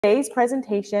Today's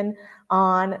presentation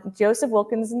on Joseph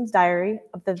Wilkinson's diary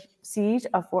of the siege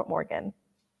of Fort Morgan.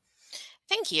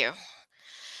 Thank you.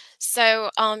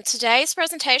 So today's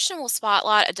presentation will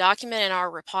spotlight a document in our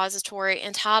repository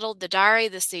entitled The Diary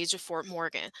of the Siege of Fort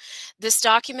Morgan. This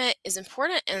document is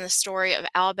important in the story of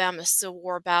Alabama's Civil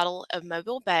War Battle of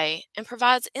Mobile Bay and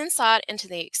provides insight into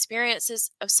the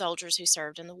experiences of soldiers who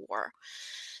served in the war.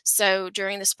 So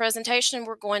during this presentation,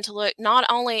 we're going to look not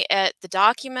only at the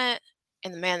document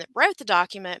and the man that wrote the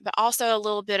document, but also a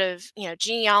little bit of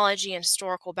genealogy and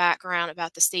historical background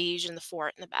about the siege and the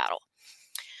fort and the battle.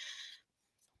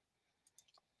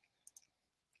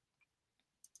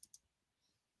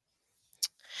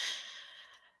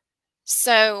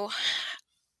 So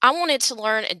I wanted to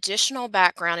learn additional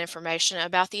background information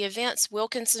about the events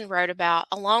Wilkinson wrote about,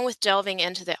 along with delving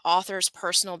into the author's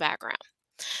personal background.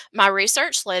 My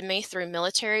research led me through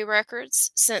military records,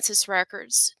 census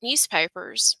records,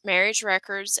 newspapers, marriage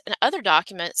records, and other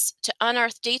documents to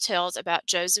unearth details about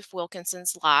Joseph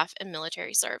Wilkinson's life and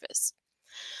military service.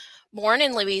 Born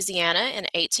in Louisiana in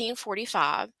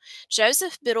 1845,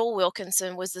 Joseph Biddle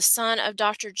Wilkinson was the son of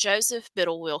Dr. Joseph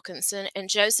Biddle Wilkinson and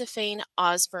Josephine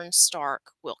Osborne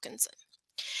Stark Wilkinson.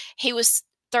 He was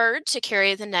third to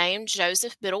carry the name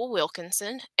Joseph Biddle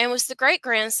Wilkinson and was the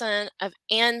great-grandson of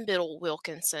Ann Biddle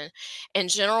Wilkinson and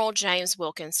General James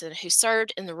Wilkinson, who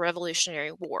served in the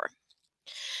Revolutionary War.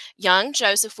 Young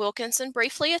Joseph Wilkinson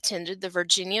briefly attended the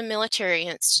Virginia Military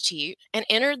Institute and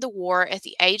entered the war at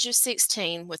the age of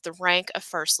 16 with the rank of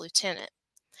first lieutenant.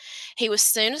 He was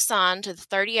soon assigned to the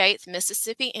 38th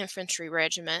Mississippi Infantry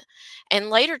Regiment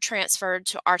and later transferred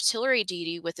to artillery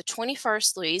duty with the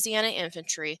 21st Louisiana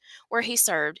Infantry, where he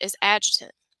served as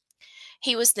adjutant.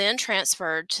 He was then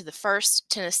transferred to the 1st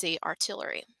Tennessee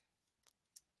Artillery.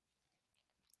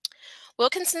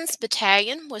 Wilkinson's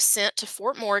battalion was sent to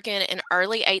Fort Morgan in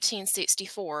early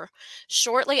 1864,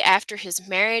 shortly after his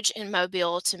marriage in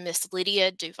Mobile to Miss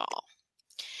Lydia Duvale.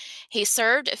 He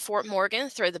served at Fort Morgan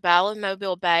through the Battle of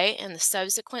Mobile Bay and the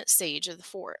subsequent siege of the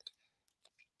fort.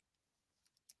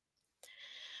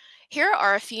 Here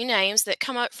are a few names that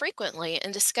come up frequently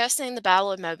in discussing the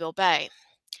Battle of Mobile Bay.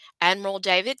 Admiral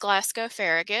David Glasgow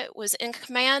Farragut was in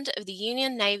command of the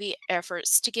Union Navy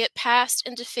efforts to get past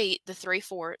and defeat the three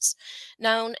forts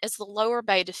known as the Lower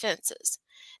Bay defenses,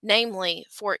 namely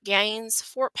Fort Gaines,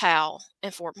 Fort Powell,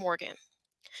 and Fort Morgan.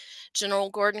 General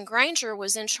Gordon Granger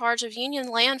was in charge of Union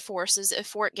land forces at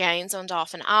Fort Gaines on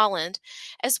Dauphin Island,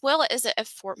 as well as at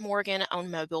Fort Morgan on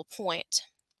Mobile Point.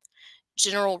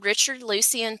 General Richard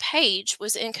Lucien Page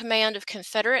was in command of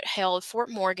Confederate-held Fort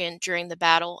Morgan during the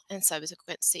battle and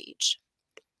subsequent siege.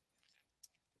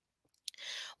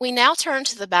 We now turn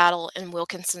to the battle in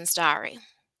Wilkinson's diary.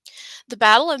 The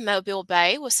Battle of Mobile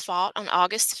Bay was fought on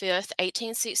August 5,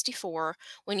 1864,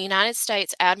 when United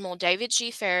States Admiral David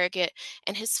G. Farragut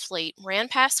and his fleet ran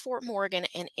past Fort Morgan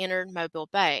and entered Mobile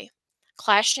Bay,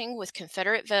 clashing with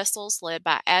Confederate vessels led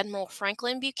by Admiral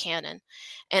Franklin Buchanan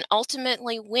and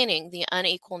ultimately winning the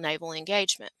unequal naval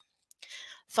engagement.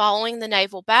 Following the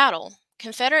naval battle,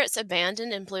 Confederates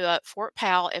abandoned and blew up Fort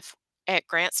Powell at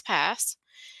Grant's Pass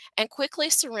and quickly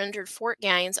surrendered Fort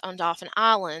Gaines on Dauphin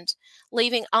Island,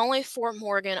 leaving only Fort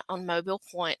Morgan on Mobile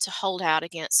Point to hold out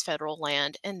against Federal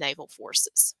land and naval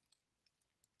forces.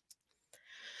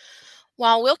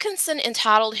 While Wilkinson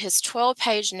entitled his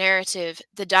 12-page narrative,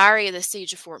 The Diary of the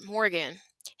Siege of Fort Morgan,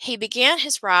 he began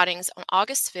his writings on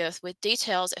August 5th with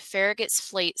details of Farragut's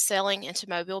fleet sailing into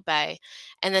Mobile Bay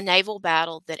and the naval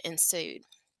battle that ensued.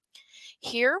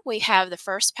 Here we have the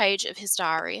first page of his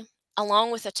diary,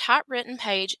 along with a typewritten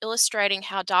page illustrating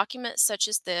how documents such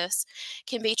as this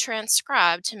can be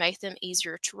transcribed to make them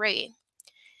easier to read.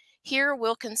 Here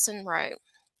Wilkinson wrote,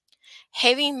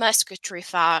 "Heavy musketry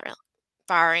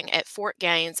firing at Fort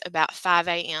Gaines about 5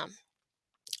 a.m.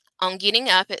 On getting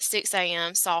up at 6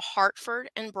 a.m., saw Hartford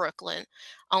and Brooklyn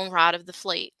on right of the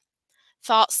fleet.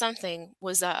 Thought something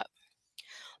was up.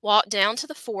 Walked down to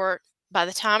the fort. By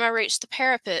the time I reached the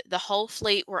parapet, the whole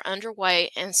fleet were underway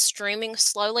and streaming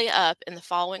slowly up in the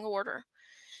following order: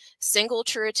 single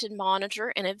turreted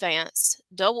Monitor in advance,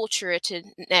 double turreted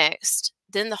next,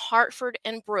 then the Hartford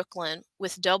and Brooklyn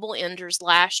with double enders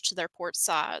lashed to their port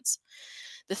sides.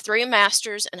 The three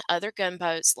masters and other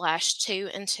gunboats lashed 2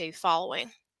 and 2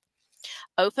 following.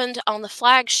 Opened on the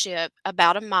flagship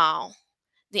about a mile.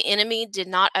 The enemy did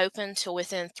not open till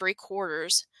within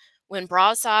 3/4, when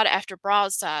broadside after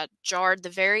broadside jarred the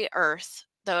very earth,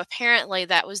 though apparently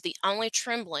that was the only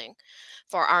trembling,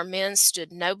 for our men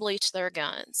stood nobly to their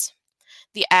guns.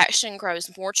 The action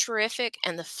grows more terrific,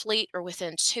 and the fleet are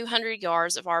within 200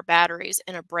 yards of our batteries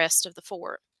and abreast of the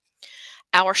fort.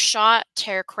 Our shot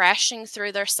tear crashing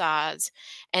through their sides,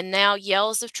 and now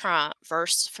yells of triumph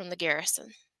burst from the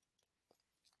garrison.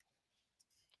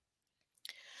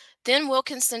 Then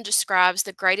Wilkinson describes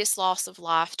the greatest loss of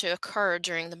life to occur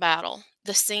during the battle,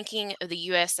 the sinking of the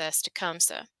USS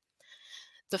Tecumseh.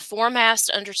 The foremast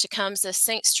under Tecumseh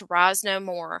sinks to rise no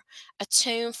more, a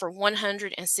tomb for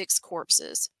 106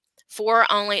 corpses,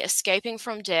 4 only escaping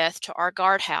from death to our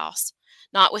guardhouse.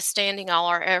 Notwithstanding all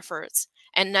our efforts,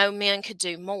 and no men could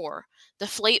do more, the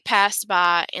fleet passed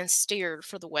by and steered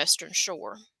for the western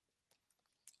shore.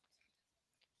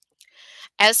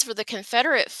 As for the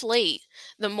Confederate fleet,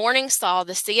 the morning saw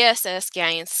the CSS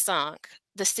Gaines sunk,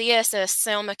 the CSS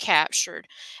Selma captured,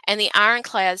 and the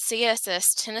ironclad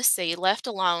CSS Tennessee left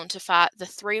alone to fight the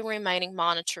 3 remaining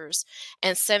monitors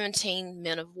and 17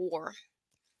 men of war.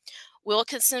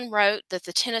 Wilkinson wrote that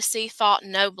the Tennessee fought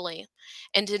nobly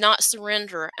and did not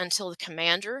surrender until the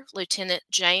commander, Lieutenant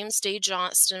James D.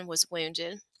 Johnston, was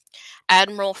wounded.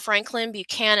 Admiral Franklin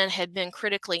Buchanan had been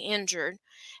critically injured,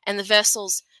 and the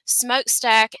vessel's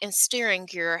smokestack and steering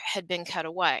gear had been cut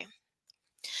away.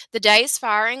 The day's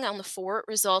firing on the fort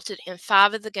resulted in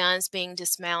 5 of the guns being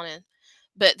dismounted,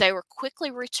 but they were quickly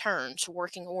returned to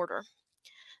working order.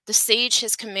 "The siege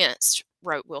has commenced,"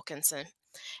 wrote Wilkinson,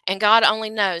 "and God only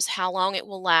knows how long it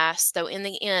will last, though in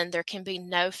the end there can be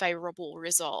no favorable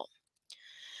result."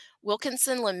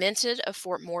 Wilkinson lamented of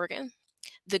Fort Morgan.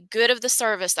 "The good of the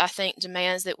service, I think,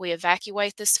 demands that we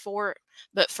evacuate this fort,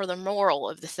 but for the moral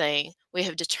of the thing, we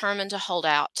have determined to hold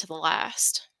out to the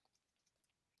last."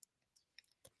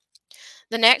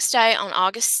 The next day, on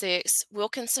August 6,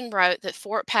 Wilkinson wrote that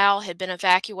Fort Powell had been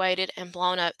evacuated and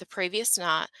blown up the previous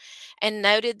night, and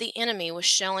noted the enemy was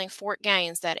shelling Fort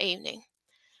Gaines that evening.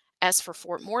 As for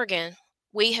Fort Morgan,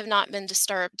 "We have not been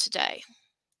disturbed today."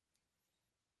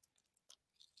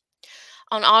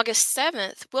 On August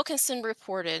 7th, Wilkinson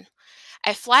reported,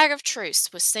 "A flag of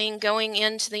truce was seen going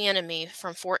into the enemy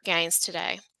from Fort Gaines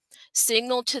today.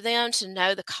 Signaled to them to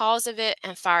know the cause of it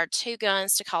and fired 2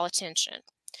 guns to call attention.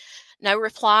 No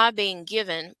reply being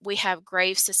given, we have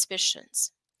grave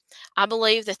suspicions. I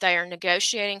believe that they are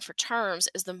negotiating for terms,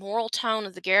 as the moral tone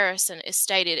of the garrison is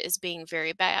stated as being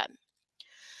very bad."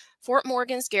 Fort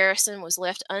Morgan's garrison was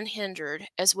left unhindered,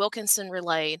 as Wilkinson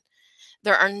relayed,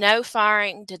 "There are no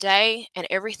firing today, and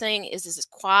everything is as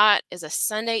quiet as a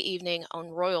Sunday evening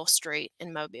on Royal Street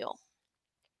in Mobile."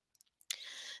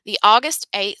 The August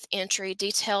 8th entry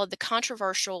detailed the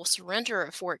controversial surrender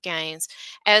of Fort Gaines,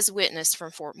 as witnessed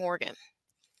from Fort Morgan.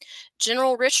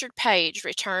 "General Richard Page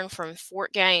returned from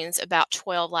Fort Gaines about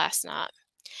 12 last night.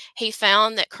 He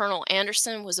found that Colonel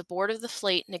Anderson was aboard of the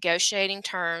fleet negotiating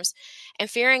terms,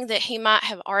 and fearing that he might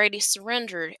have already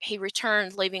surrendered, he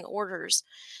returned, leaving orders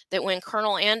that when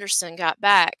Colonel Anderson got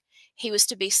back, he was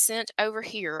to be sent over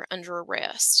here under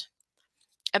arrest.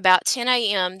 About 10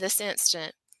 a.m. this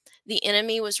instant, the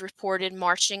enemy was reported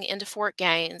marching into Fort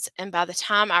Gaines, and by the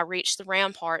time I reached the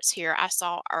ramparts here, I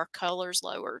saw our colors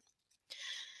lowered."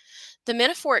 The men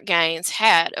of Fort Gaines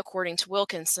had, according to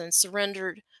Wilkinson,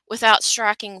 surrendered without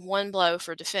striking one blow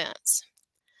for defense.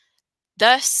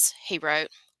 "Thus," he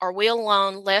wrote, "are we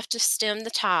alone left to stem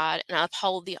the tide and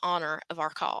uphold the honor of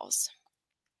our cause."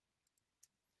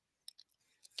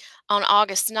 On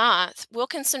August 9th,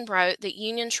 Wilkinson wrote that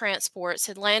Union transports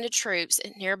had landed troops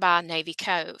at nearby Navy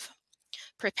Cove.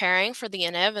 Preparing for the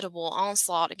inevitable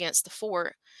onslaught against the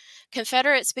fort,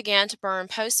 Confederates began to burn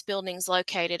post buildings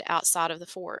located outside of the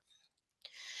fort.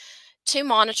 2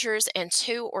 monitors and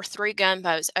 2 or 3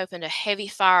 gunboats opened a heavy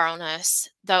fire on us,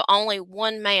 though only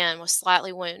 1 man was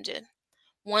slightly wounded.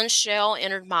 1 shell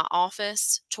entered my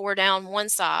office, tore down one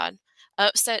side,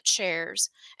 upset chairs,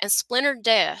 and splintered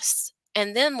desks,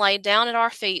 and then lay down at our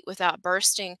feet without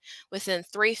bursting within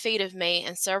 3 feet of me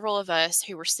and several of us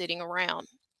who were sitting around.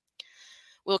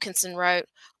 Wilkinson wrote,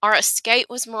 "Our escape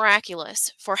was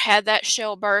miraculous, for had that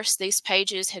shell burst, these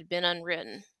pages had been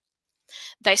unwritten."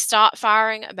 They stopped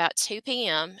firing about 2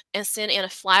 p.m. and sent in a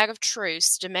flag of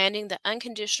truce demanding the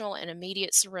unconditional and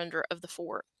immediate surrender of the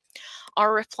fort.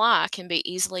 Our reply can be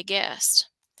easily guessed.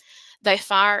 They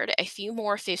fired a few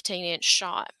more 15-inch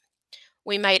shot.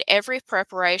 "We made every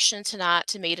preparation tonight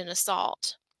to meet an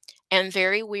assault. Am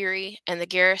very weary and the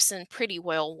garrison pretty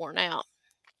well worn out."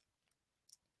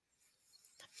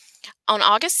 On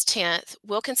August 10th,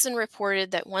 Wilkinson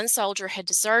reported that 1 soldier had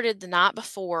deserted the night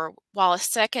before, while a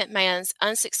second man's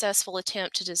unsuccessful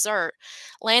attempt to desert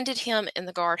landed him in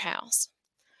the guardhouse.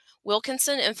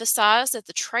 Wilkinson emphasized that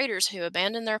the traitors who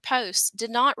abandoned their posts did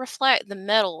not reflect the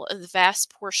mettle of the vast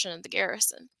portion of the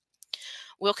garrison.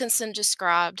 Wilkinson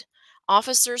described,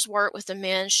 "Officers work with the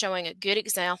men showing a good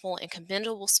example and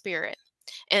commendable spirit.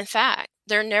 In fact,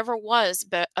 there never was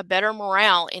a better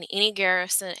morale in any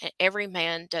garrison, and every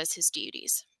man does his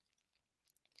duties.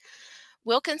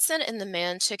 Wilkinson and the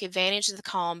men took advantage of the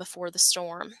calm before the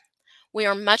storm. We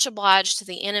are much obliged to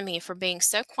the enemy for being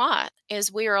so quiet,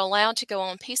 as we are allowed to go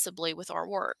on peaceably with our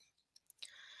work.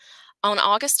 On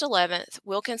August 11th,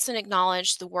 Wilkinson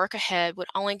acknowledged the work ahead would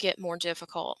only get more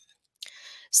difficult.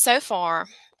 So far,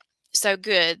 so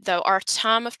good, though our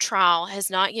time of trial has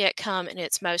not yet come in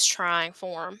its most trying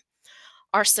form.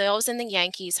 Ourselves and the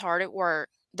Yankees hard at work,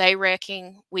 they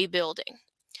wrecking, we building.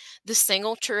 The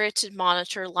single turreted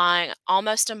monitor lying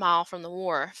almost a mile from the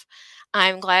wharf. I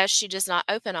am glad she does not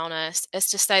open on us, as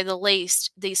to say the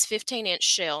least, these 15-inch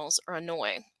shells are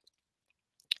annoying.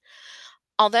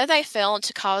 Although they failed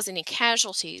to cause any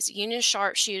casualties, Union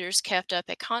sharpshooters kept up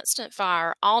a constant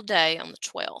fire all day on the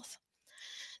 12th.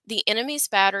 The enemy's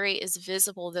battery is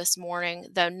visible this morning,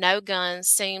 though no guns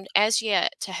seemed as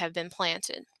yet to have been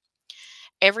planted.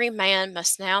 Every man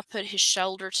must now put his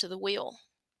shoulder to the wheel.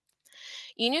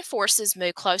 Union forces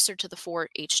move closer to the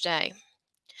fort each day.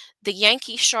 The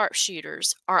Yankee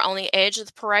sharpshooters are on the edge of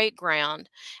the parade ground,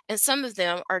 and some of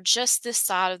them are just this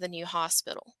side of the new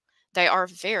hospital. They are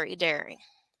very daring.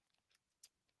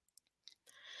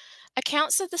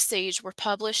 Accounts of the siege were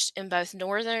published in both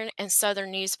northern and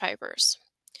southern newspapers.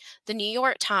 The New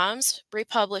York Times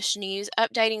republished news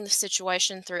updating the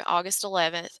situation through August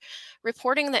 11th,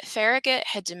 reporting that Farragut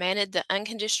had demanded the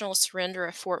unconditional surrender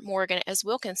of Fort Morgan as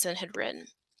Wilkinson had written.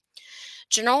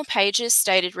 General Page's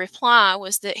stated reply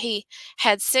was that he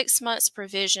had 6 months'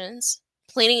 provisions,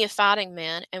 plenty of fighting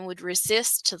men, and would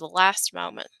resist to the last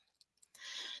moment.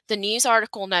 The news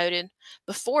article noted,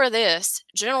 before this,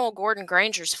 General Gordon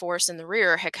Granger's force in the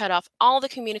rear had cut off all the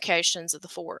communications of the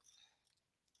fort.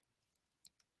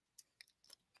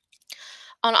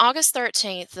 On August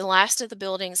 13th, the last of the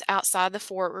buildings outside the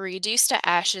fort were reduced to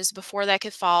ashes before they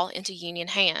could fall into Union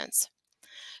hands.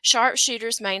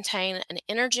 Sharpshooters maintained an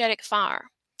energetic fire,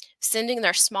 sending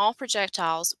their small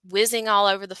projectiles whizzing all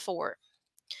over the fort.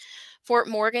 Fort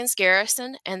Morgan's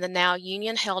garrison and the now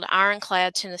Union-held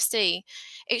ironclad Tennessee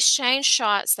exchanged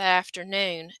shots that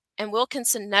afternoon, and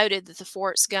Wilkinson noted that the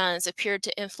fort's guns appeared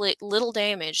to inflict little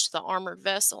damage to the armored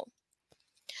vessel.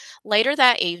 Later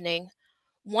that evening,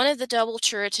 one of the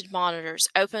double-turreted monitors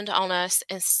opened on us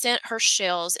and sent her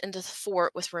shells into the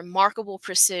fort with remarkable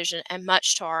precision and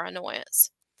much to our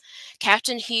annoyance.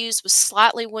 Captain Hughes was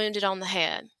slightly wounded on the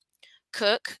head.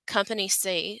 Cook, Company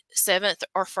C, 7th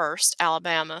or 1st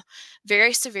Alabama,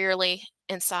 very severely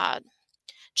inside.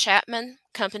 Chapman,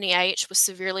 Company H, was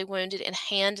severely wounded in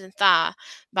hand and thigh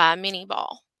by a minie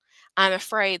ball. I am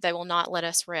afraid they will not let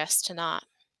us rest tonight.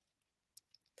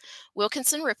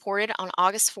 Wilkinson reported on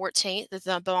August 14th that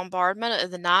the bombardment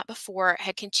of the night before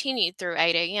had continued through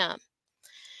 8 a.m.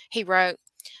 He wrote,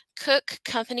 Cook,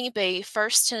 Company B,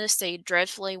 1st Tennessee,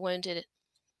 dreadfully wounded.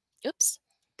 Oops.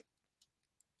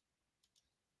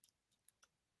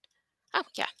 Oh,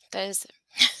 yeah, that is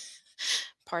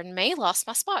pardon me, lost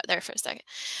my spot there for a second.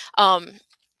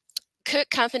 Cook,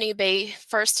 Company B,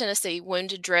 1st Tennessee,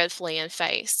 wounded dreadfully in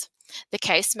face. The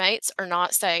casemates are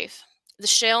not safe. The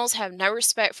shells have no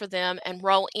respect for them and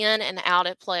roll in and out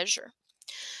at pleasure.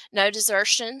 No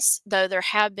desertions, though there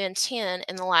have been 10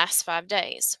 in the last 5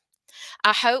 days.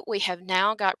 I hope we have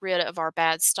now got rid of our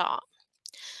bad stock.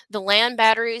 The land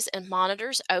batteries and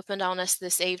monitors opened on us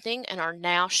this evening and are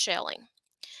now shelling.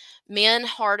 Men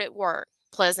hard at work,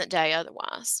 pleasant day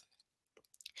otherwise.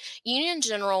 Union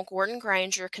General Gordon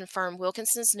Granger confirmed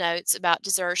Wilkinson's notes about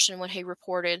desertion when he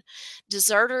reported,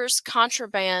 deserters,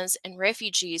 contrabands, and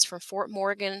refugees from Fort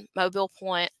Morgan, Mobile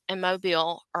Point, and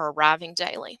Mobile are arriving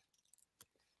daily.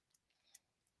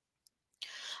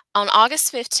 On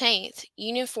August 15th,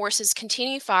 Union forces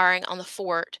continue firing on the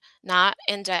fort night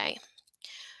and day.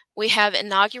 We have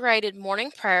inaugurated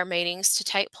morning prayer meetings to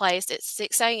take place at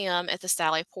 6 a.m. at the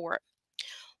Sally Port.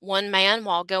 One man,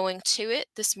 while going to it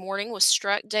this morning, was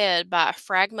struck dead by a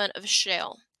fragment of a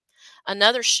shell.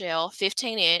 Another shell,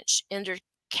 15-inch, entered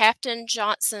Captain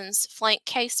Johnson's flank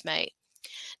casemate,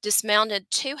 dismounted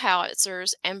 2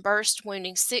 howitzers, and burst,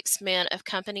 wounding 6 men of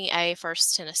Company A,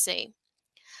 1st Tennessee.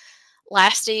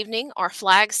 Last evening, our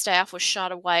flagstaff was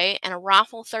shot away, and a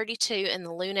rifle 32 in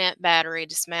the Lunette battery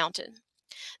dismounted.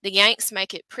 The Yanks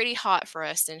make it pretty hot for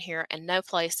us in here, and no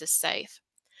place is safe.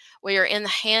 We are in the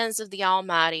hands of the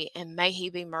Almighty, and may He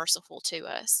be merciful to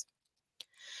us.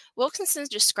 Wilkinson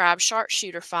described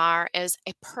sharpshooter fire as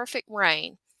a perfect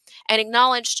rain and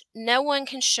acknowledged no one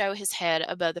can show his head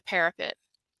above the parapet.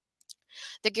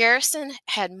 The garrison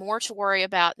had more to worry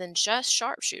about than just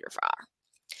sharpshooter fire.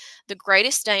 The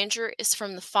greatest danger is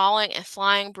from the falling and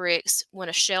flying bricks when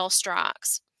a shell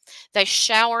strikes. They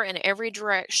shower in every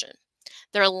direction.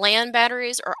 Their land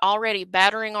batteries are already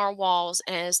battering our walls,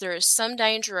 and as there is some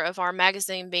danger of our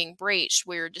magazine being breached,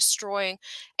 we are destroying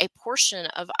a portion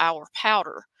of our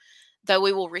powder, though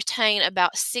we will retain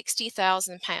about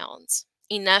 60,000 pounds,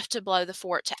 enough to blow the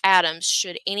fort to atoms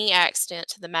should any accident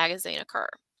to the magazine occur.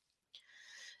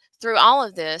 Through all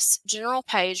of this, General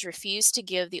Page refused to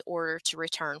give the order to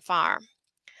return fire.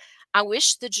 I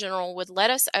wish the general would let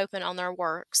us open on their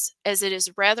works, as it is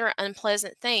a rather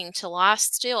unpleasant thing to lie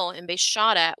still and be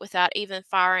shot at without even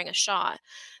firing a shot,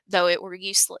 though it were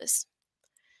useless.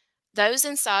 Those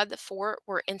inside the fort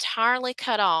were entirely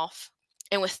cut off,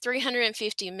 and with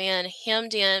 350 men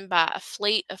hemmed in by a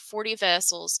fleet of 40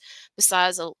 vessels,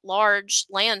 besides a large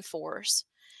land force,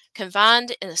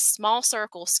 confined in a small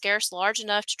circle scarce large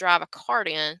enough to drive a cart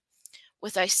in,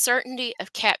 with a certainty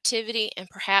of captivity and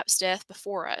perhaps death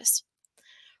before us.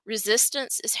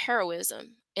 Resistance is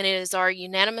heroism, and it is our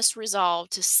unanimous resolve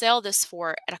to sell this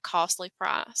fort at a costly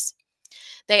price.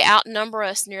 They outnumber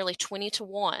us nearly 20 to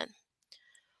 1.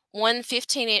 One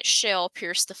 15-inch shell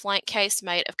pierced the flank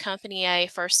casemate of Company A,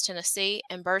 1st Tennessee,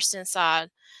 and burst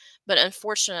inside, but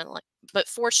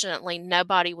fortunately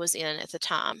nobody was in at the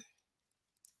time.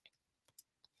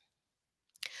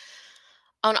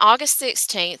 On August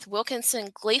 16th, Wilkinson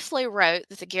gleefully wrote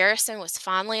that the garrison was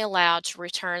finally allowed to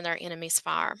return their enemy's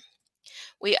fire.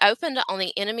 We opened on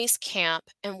the enemy's camp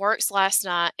and works last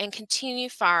night and continue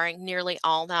firing nearly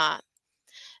all night.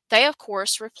 They, of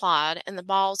course, replied, and the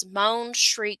balls moaned,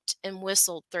 shrieked, and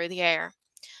whistled through the air.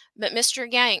 But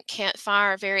Mr. Yank can't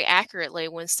fire very accurately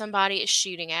when somebody is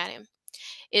shooting at him.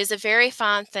 It is a very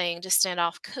fine thing to stand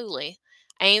off coolly,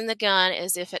 aim the gun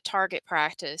as if at target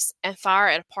practice, and fire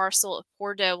at a parcel of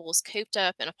poor devils cooped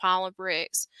up in a pile of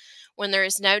bricks when there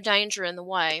is no danger in the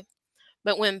way.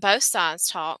 But when both sides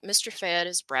talk, Mr. Fed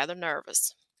is rather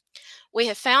nervous. We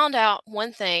have found out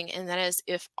one thing, and that is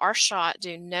if our shot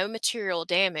do no material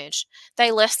damage,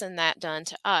 they lessen that done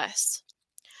to us.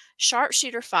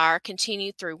 Sharpshooter fire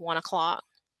continued through 1 o'clock.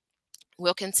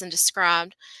 Wilkinson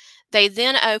described, they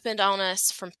then opened on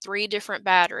us from 3 different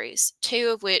batteries, 2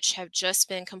 of which have just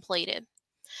been completed.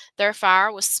 Their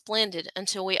fire was splendid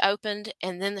until we opened,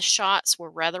 and then the shots were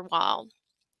rather wild.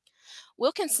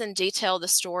 Wilkinson detailed the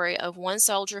story of one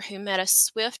soldier who met a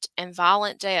swift and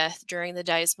violent death during the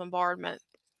day's bombardment.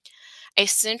 A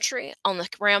sentry on the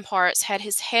ramparts had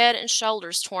his head and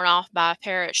shoulders torn off by a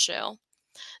parrot shell.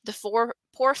 The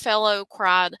poor fellow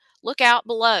cried, "Look out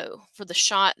below," for the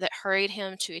shot that hurried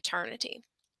him to eternity.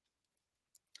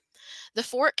 The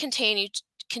fort continued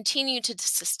to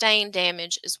sustain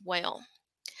damage as well.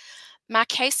 My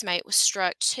casemate was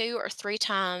struck 2 or 3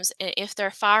 times, and if their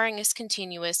firing is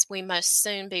continuous, we must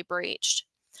soon be breached.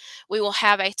 We will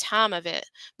have a time of it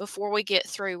before we get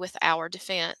through with our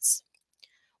defense.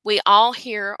 We all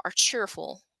here are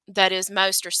cheerful, that is,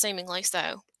 most are seemingly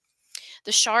so.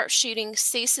 The sharp shooting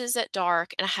ceases at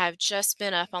dark, and I have just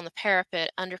been up on the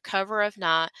parapet under cover of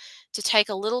night to take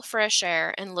a little fresh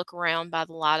air and look around by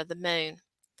the light of the moon.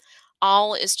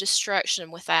 All is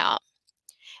destruction without.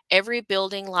 Every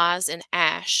building lies in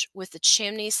ash, with the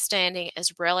chimneys standing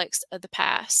as relics of the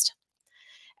past.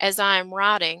 As I am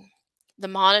writing, the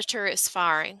Monitor is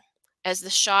firing. As the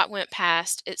shot went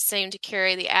past, it seemed to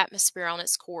carry the atmosphere on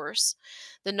its course.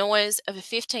 The noise of a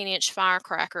 15-inch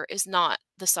firecracker is not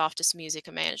the softest music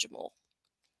imaginable.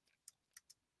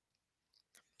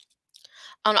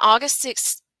 On August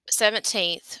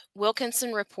 17th,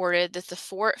 Wilkinson reported that the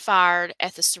fort fired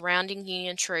at the surrounding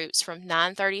Union troops from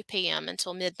 9:30 p.m.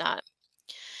 until midnight.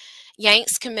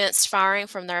 Yanks commenced firing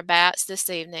from their bats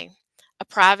this evening. A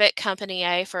private Company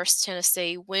A, 1st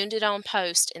Tennessee, wounded on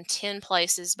post in 10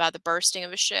 places by the bursting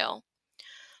of a shell,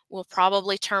 will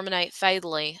probably terminate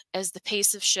fatally, as the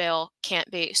piece of shell can't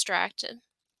be extracted.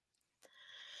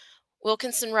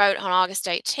 Wilkinson wrote on August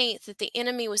 18th that the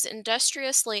enemy was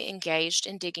industriously engaged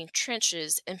in digging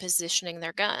trenches and positioning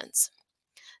their guns.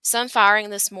 Some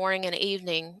firing this morning and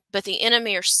evening, but the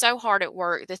enemy are so hard at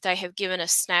work that they have given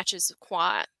us snatches of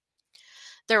quiet.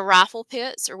 Their rifle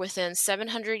pits are within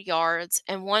 700 yards,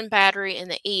 and one battery in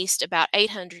the east about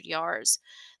 800 yards.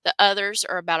 The others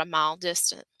are about a mile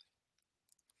distant.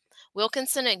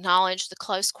 Wilkinson acknowledged the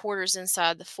close quarters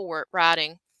inside the fort,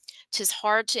 writing, "'Tis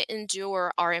hard to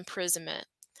endure our imprisonment,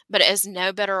 but as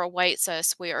no better awaits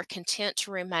us, we are content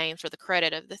to remain for the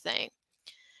credit of the thing.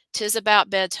 'Tis about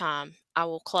bedtime. I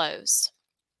will close."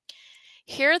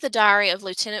 Here the diary of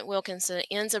Lieutenant Wilkinson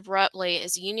ends abruptly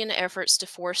as Union efforts to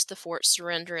force the fort's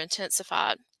surrender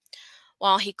intensified.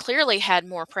 While he clearly had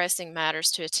more pressing matters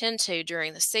to attend to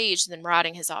during the siege than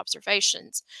writing his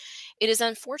observations, it is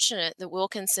unfortunate that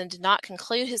Wilkinson did not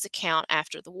conclude his account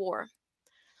after the war.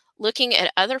 Looking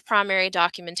at other primary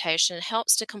documentation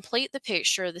helps to complete the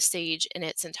picture of the siege in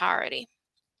its entirety.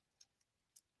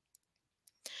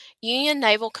 Union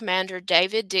Naval Commander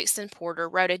David Dixon Porter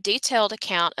wrote a detailed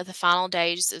account of the final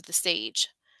days of the siege.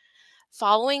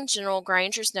 Following General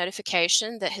Granger's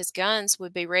notification that his guns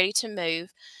would be ready to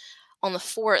move on the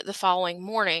fort the following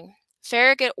morning,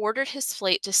 Farragut ordered his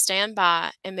fleet to stand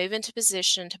by and move into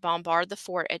position to bombard the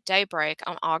fort at daybreak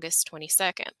on August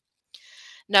 22nd.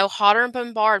 No hotter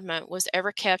bombardment was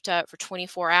ever kept up for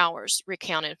 24 hours,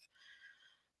 recounted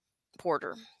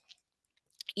Porter.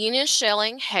 Union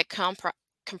shelling had compromised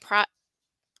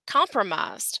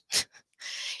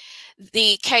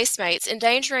the casemates,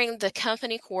 endangering the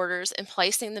company quarters and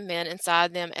placing the men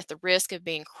inside them at the risk of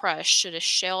being crushed should a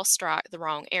shell strike the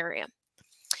wrong area.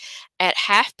 At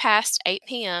 8:30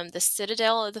 p.m., the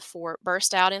citadel of the fort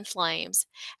burst out in flames,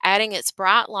 adding its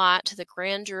bright light to the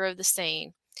grandeur of the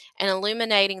scene and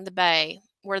illuminating the bay,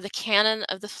 where the cannon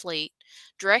of the fleet,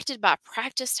 directed by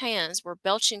practiced hands, were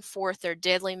belching forth their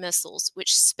deadly missiles,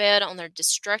 which sped on their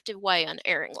destructive way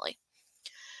unerringly.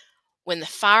 When the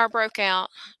fire broke out,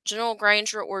 General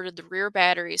Granger ordered the rear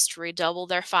batteries to redouble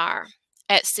their fire.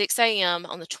 At 6 a.m.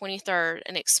 on the 23rd,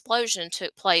 an explosion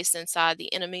took place inside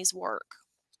the enemy's work.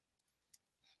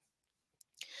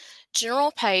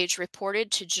 General Page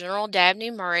reported to General Dabney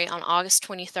Murray on August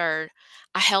 23rd,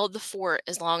 "I held the fort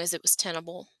as long as it was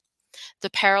tenable.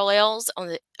 The parallels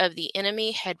of the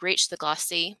enemy had reached the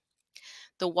glacis.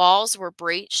 The walls were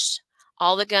breached.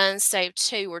 All the guns save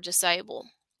 2 were disabled.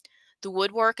 The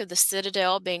woodwork of the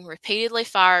citadel, being repeatedly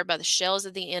fired by the shells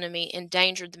of the enemy,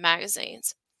 endangered the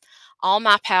magazines. All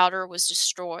my powder was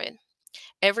destroyed.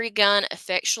 Every gun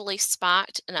effectually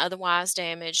spiked and otherwise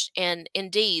damaged, and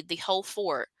indeed the whole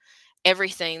fort,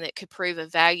 everything that could prove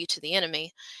of value to the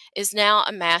enemy, is now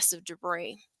a mass of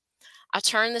debris. I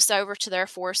turned this over to their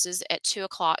forces at 2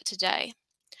 o'clock today.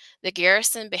 The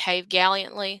garrison behaved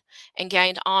gallantly and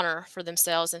gained honor for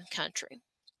themselves and country."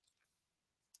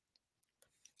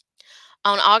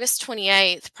 On August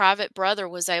 28th, Private Brother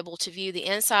was able to view the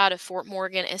inside of Fort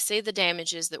Morgan and see the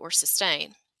damages that were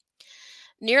sustained.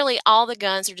 "Nearly all the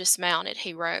guns are dismounted,"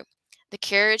 he wrote. "The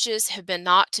carriages have been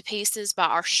knocked to pieces by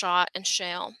our shot and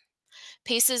shell.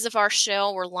 Pieces of our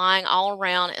shell were lying all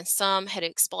around and some had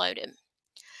exploded.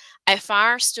 A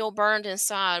fire still burned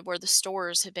inside where the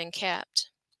stores had been kept.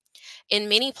 In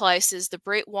many places, the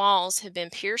brick walls have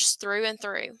been pierced through and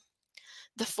through.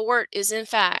 The fort is, in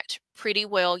fact, pretty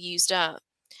well used up,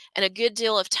 and a good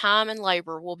deal of time and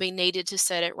labor will be needed to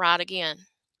set it right again."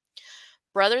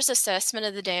 Brother's assessment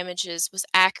of the damages was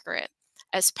accurate,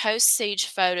 as post-siege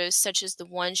photos such as the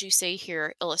ones you see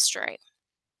here illustrate.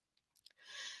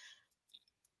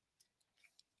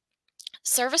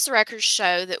 Service records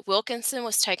show that Wilkinson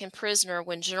was taken prisoner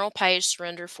when General Page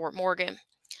surrendered Fort Morgan.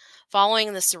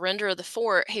 Following the surrender of the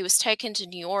fort, he was taken to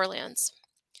New Orleans.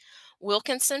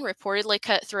 Wilkinson reportedly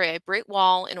cut through a brick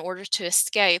wall in order to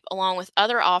escape along with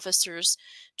other officers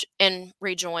and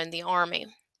rejoin the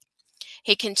army.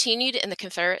 He continued in the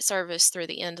Confederate service through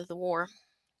the end of the war.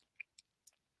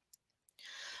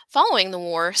 Following the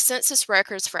war, census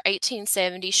records for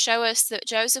 1870 show us that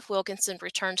Joseph Wilkinson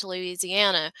returned to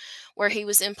Louisiana, where he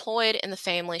was employed in the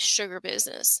family's sugar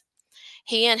business.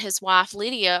 He and his wife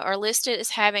Lydia are listed as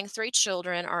having 3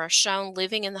 children or are shown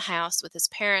living in the house with his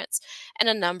parents and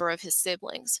a number of his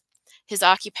siblings. His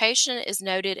occupation is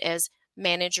noted as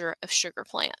manager of sugar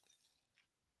plant.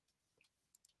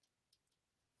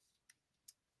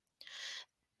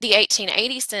 The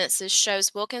 1880 census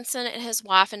shows Wilkinson and his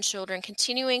wife and children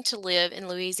continuing to live in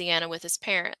Louisiana with his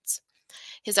parents.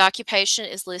 His occupation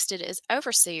is listed as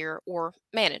overseer or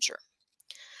manager.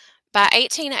 By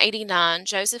 1889,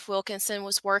 Joseph Wilkinson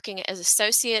was working as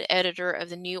associate editor of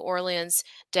the New Orleans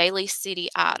Daily City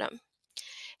Item.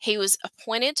 He was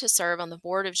appointed to serve on the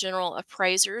Board of General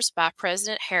Appraisers by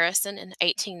President Harrison in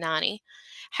 1890,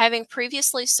 having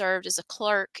previously served as a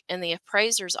clerk in the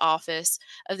appraiser's office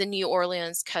of the New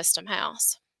Orleans Custom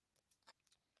House.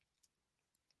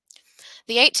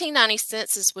 The 1890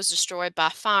 census was destroyed by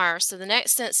fire, so the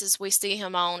next census we see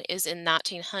him on is in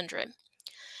 1900.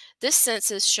 This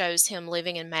census shows him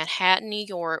living in Manhattan, New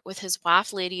York, with his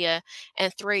wife Lydia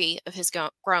and 3 of his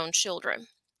grown children.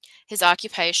 His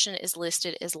occupation is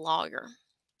listed as lawyer.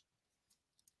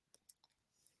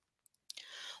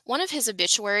 One of his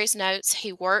obituaries notes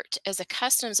he worked as a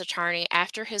customs attorney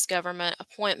after his government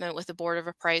appointment with the Board of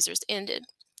Appraisers ended.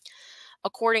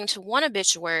 According to one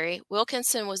obituary,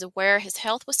 Wilkinson was aware his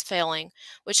health was failing,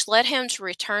 which led him to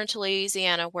return to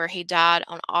Louisiana, where he died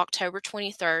on October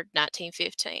 23,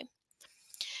 1915.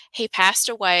 He passed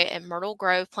away at Myrtle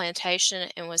Grove Plantation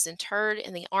and was interred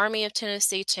in the Army of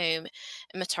Tennessee tomb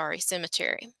in Metairie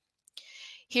Cemetery.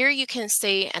 Here you can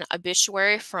see an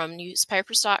obituary from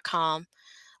newspapers.com,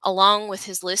 along with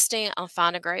his listing on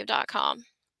findagrave.com.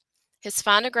 His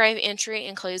Find a Grave entry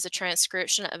includes a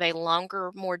transcription of a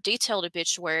longer, more detailed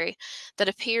obituary that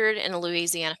appeared in a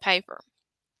Louisiana paper.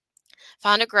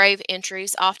 Find a Grave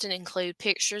entries often include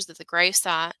pictures of the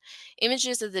gravesite,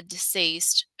 images of the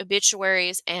deceased,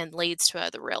 obituaries, and leads to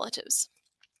other relatives.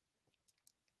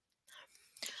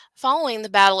 Following the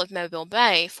Battle of Mobile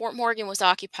Bay, Fort Morgan was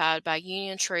occupied by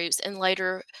Union troops and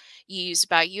later used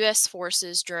by U.S.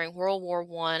 forces during World War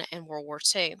I and World War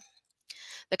II.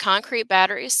 The concrete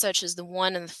batteries, such as the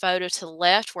one in the photo to the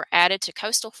left, were added to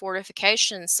coastal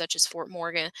fortifications such as Fort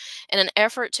Morgan in an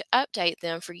effort to update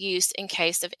them for use in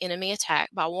case of enemy attack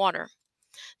by water.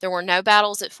 There were no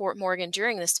battles at Fort Morgan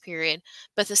during this period,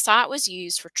 but the site was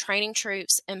used for training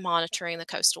troops and monitoring the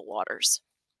coastal waters.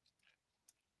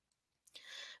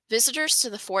 Visitors to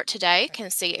the fort today can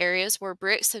see areas where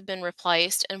bricks have been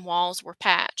replaced and walls were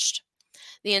patched.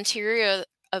 The interior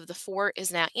of the fort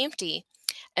is now empty,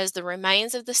 as the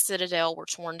remains of the citadel were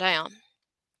torn down.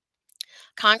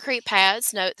 Concrete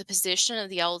pads note the position of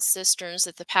the old cisterns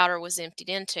that the powder was emptied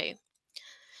into.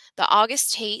 The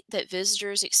August heat that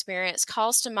visitors experience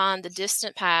calls to mind the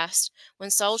distant past when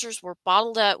soldiers were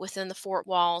bottled up within the fort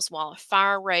walls while a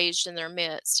fire raged in their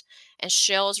midst and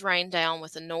shells rained down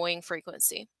with annoying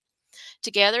frequency.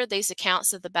 Together, these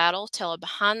accounts of the battle tell a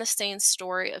behind-the-scenes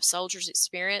story of soldiers'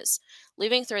 experience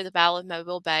living through the Battle of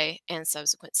Mobile Bay and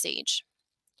subsequent siege.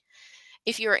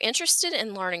 If you are interested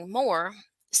in learning more,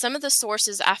 some of the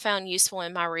sources I found useful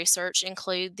in my research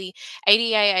include the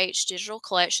ADAH digital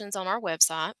collections on our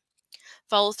website,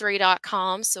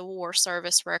 fold3.com Civil War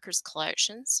Service Records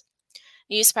Collections,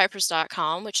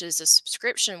 newspapers.com, which is a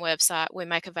subscription website we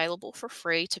make available for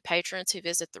free to patrons who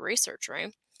visit the research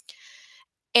room.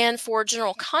 And for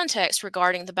general context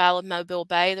regarding the Battle of Mobile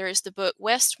Bay, there is the book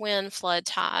West Wind, Flood,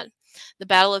 Tide, The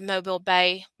Battle of Mobile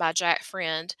Bay by Jack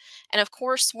Friend. And of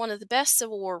course, one of the best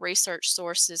Civil War research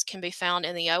sources can be found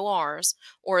in the ORs,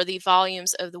 or the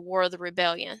volumes of the War of the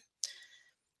Rebellion.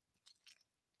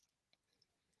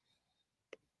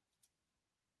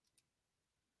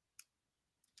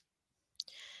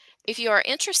 If you are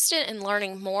interested in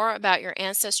learning more about your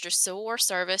ancestors' Civil War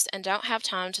service and don't have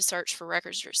time to search for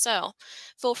records yourself,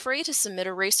 feel free to submit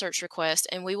a research request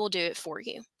and we will do it for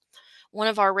you. One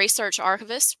of our research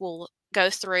archivists will go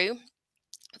through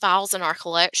files in our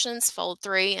collections,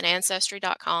 Fold3 and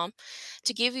Ancestry.com,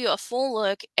 to give you a full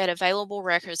look at available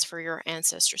records for your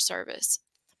ancestor service.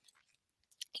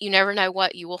 You never know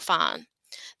what you will find.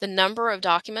 The number of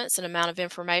documents and amount of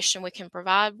information we can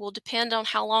provide will depend on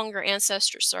how long your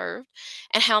ancestors served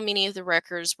and how many of the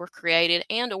records were created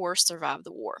and or survived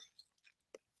the war.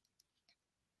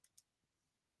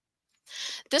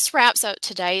 This wraps up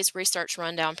today's Research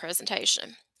Rundown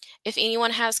presentation. If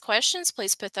anyone has questions,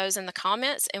 please put those in the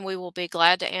comments and we will be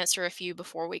glad to answer a few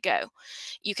before we go.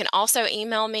 You can also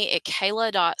email me at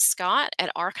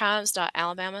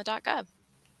kayla.scott@archives.alabama.gov.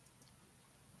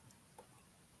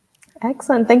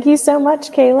 Excellent. Thank you so much,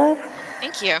 Kayla.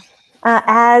 Thank you.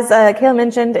 As Kayla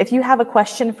mentioned, if you have a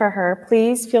question for her,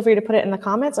 please feel free to put it in the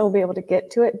comments. I will be able to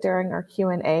get to it during our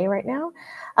Q&A right now.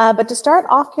 But to start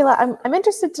off, Kayla, I'm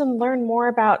interested to learn more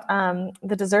about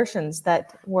the desertions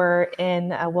that were in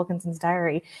Wilkinson's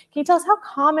diary. Can you tell us how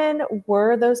common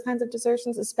were those kinds of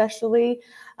desertions, especially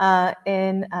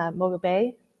in Mobile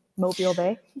Bay?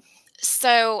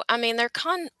 So, I mean, they're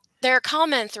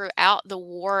common throughout the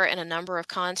war in a number of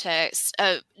contexts.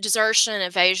 Desertion,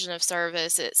 evasion of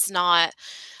service, it's not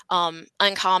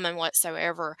uncommon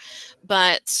whatsoever.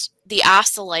 But the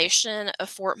isolation of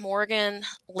Fort Morgan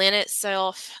lent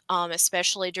itself,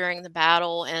 especially during the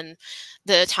battle and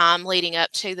the time leading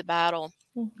up to the battle.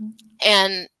 Mm-hmm.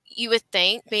 And you would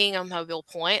think, being a Mobile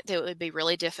point, that it would be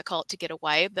really difficult to get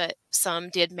away, but some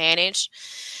did manage.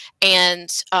 And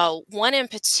one in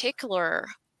particular,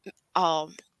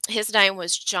 his name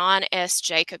was John S.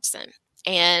 Jacobson.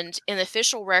 And in the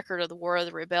official record of the War of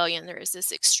the Rebellion, there is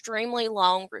this extremely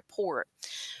long report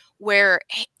where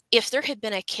if there had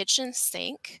been a kitchen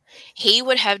sink, he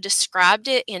would have described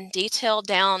it in detail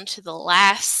down to the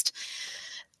last,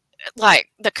 like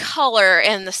the color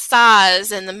and the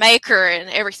size and the maker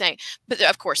and everything. But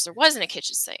of course, there wasn't a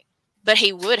kitchen sink, but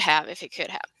he would have if he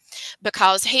could have.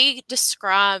 because he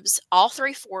describes all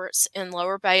 3 forts in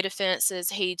Lower Bay defenses.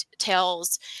 He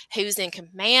tells who's in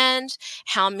command,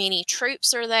 how many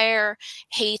troops are there.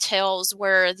 He tells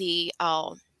where the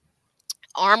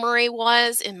armory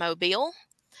was in Mobile.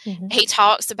 He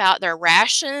talks about their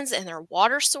rations and their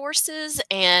water sources,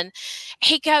 and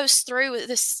he goes through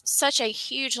this such a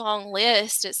huge long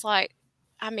list. It's like,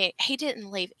 I mean, he didn't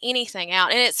leave anything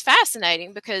out. And it's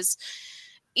fascinating because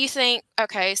you think,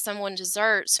 okay, someone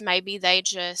deserts, maybe they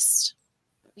just,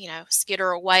 you know, skitter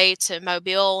away to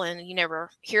Mobile and you never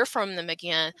hear from them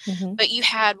again. But you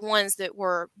had ones that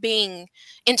were being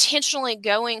intentionally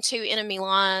going to enemy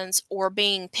lines or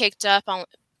being picked up on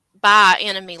by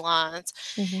enemy lines.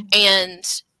 And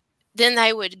then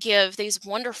they would give these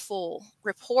wonderful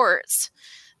reports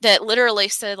that literally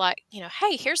said, like, you know,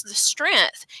 hey, here's the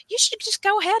strength. You should just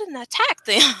go ahead and attack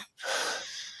them.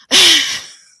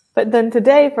 But then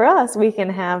today for us, we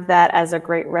can have that as a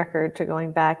great record to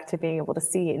going back to being able to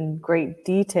see in great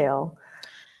detail,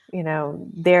 you know,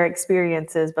 their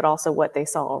experiences, but also what they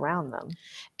saw around them.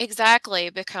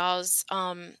 Exactly, because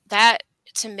that,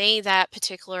 to me, that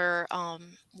particular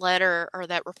letter or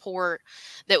that report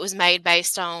that was made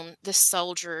based on this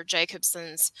soldier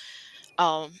Jacobson's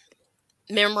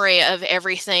memory of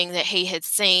everything that he had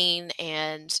seen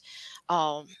and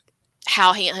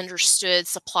how he understood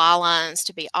supply lines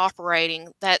to be operating,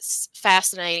 that's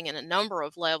fascinating in a number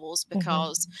of levels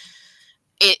because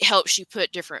it helps you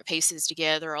put different pieces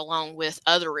together along with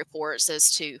other reports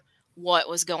as to what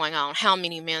was going on, how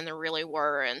many men there really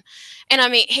were. And I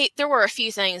mean, there were a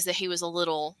few things that he was a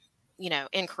little, you know,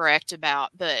 incorrect about,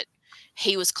 but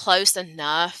he was close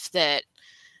enough that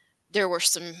there were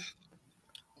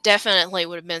definitely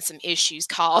would have been some issues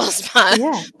caused by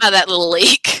that little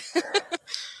leak.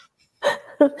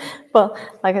 Well,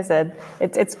 like I said,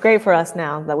 it's great for us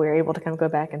now that we're able to kind of go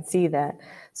back and see that.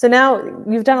 So now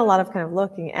you've done a lot of kind of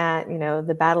looking at, you know,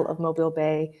 the Battle of Mobile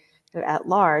Bay at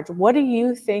large. What do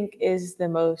you think is the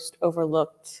most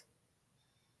overlooked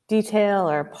detail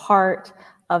or part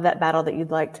of that battle that you'd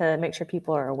like to make sure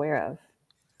people are aware of?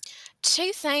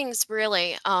 2 things,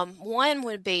 really. One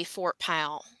would be Fort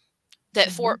Powell,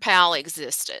 that Fort Powell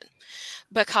existed,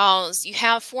 because you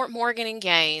have Fort Morgan and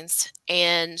Gaines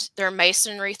and their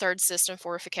masonry third system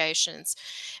fortifications.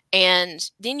 And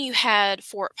then you had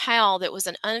Fort Powell that was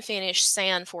an unfinished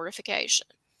sand fortification.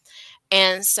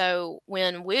 And so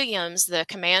when Williams, the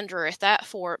commander at that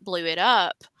fort, blew it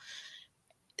up,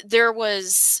 there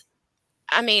was,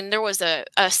 I mean, there was a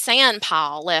sand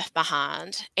pile left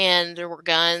behind, and there were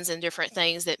guns and different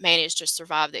things that managed to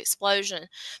survive the explosion.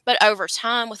 But over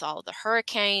time, with all of the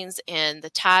hurricanes and the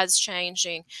tides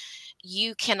changing,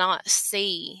 you cannot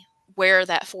see where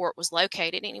that fort was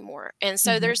located anymore. And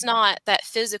so there's not that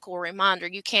physical reminder.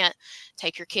 You can't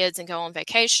take your kids and go on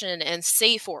vacation and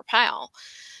see Fort Powell.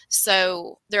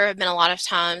 So there have been a lot of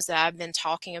times that I've been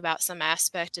talking about some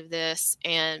aspect of this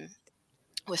and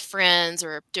with friends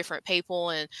or different people,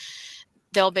 and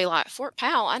they'll be like, Fort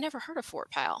Powell? I never heard of Fort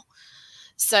Powell.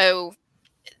 So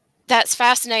that's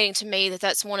fascinating to me,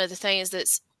 that's one of the things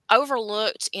that's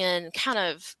overlooked in kind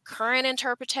of current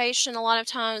interpretation a lot of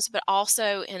times, but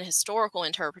also in historical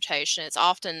interpretation. It's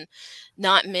often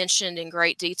not mentioned in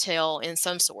great detail in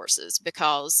some sources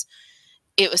because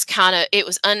it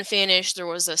was unfinished. There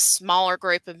was a smaller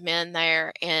group of men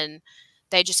there, and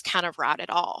they just kind of write it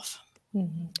off.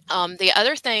 The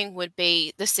other thing would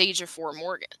be the siege of Fort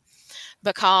Morgan,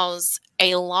 because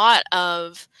a lot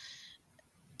of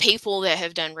people that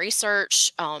have done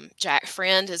research, Jack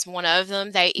Friend is one of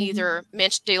them. They either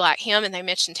do like him, and they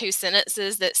mention 2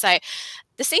 sentences that say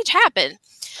the siege happened.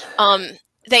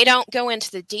 They don't go into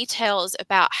the details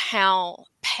about how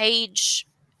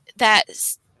that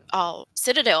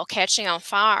citadel catching on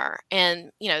fire,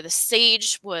 and you know, the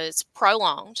siege was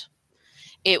prolonged.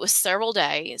 It was several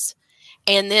days.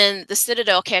 And then the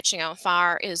citadel catching on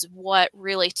fire is what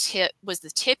really was the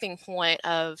tipping point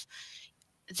of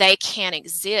they can't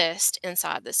exist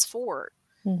inside this fort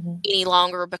any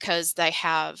longer because they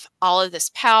have all of this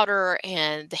powder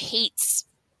and the heat's,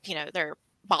 you know, they're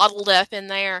bottled up in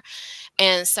there.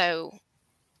 And so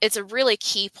it's a really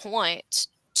key point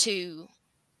to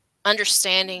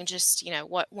understanding just, you know,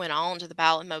 what went on to the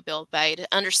Battle of Mobile Bay, to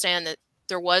understand that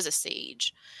there was a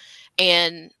siege,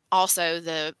 and also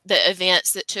the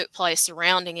events that took place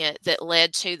surrounding it that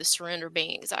led to the surrender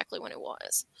being exactly when it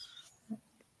was.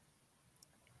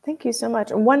 Thank you so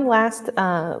much. One last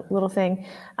little thing.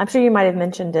 I'm sure you might have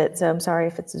mentioned it, so I'm sorry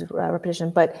if it's a repetition,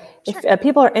 but if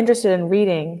people are interested in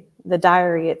reading the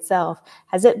diary itself,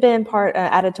 has it been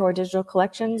added to our digital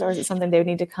collections, or is it something they would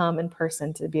need to come in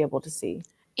person to be able to see?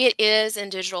 It is in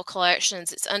digital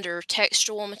collections. It's under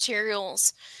textual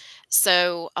materials.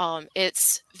 So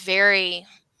it's very,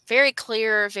 very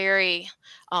clear, very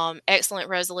excellent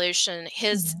resolution.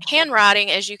 His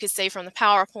handwriting, as you could see from the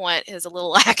PowerPoint, is a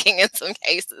little lacking in some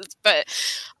cases, but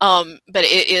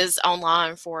it is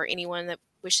online for anyone that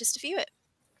wishes to view it.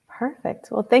 Perfect.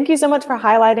 Well, thank you so much for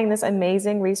highlighting this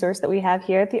amazing resource that we have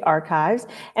here at the archives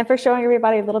and for showing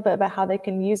everybody a little bit about how they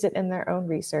can use it in their own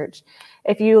research.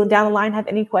 If you down the line have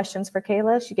any questions for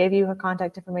Kayla, she gave you her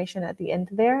contact information at the end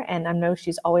there, and I know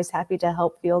she's always happy to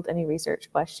help field any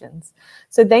research questions.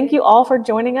 So thank you all for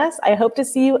joining us. I hope to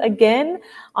see you again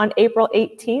on April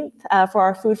 18th for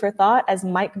our Food for Thought, as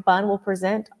Mike Bunn will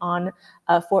present on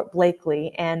Fort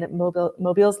Blakely and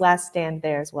Mobile's last stand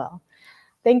there as well.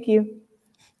 Thank you.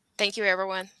 Thank you,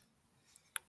 everyone.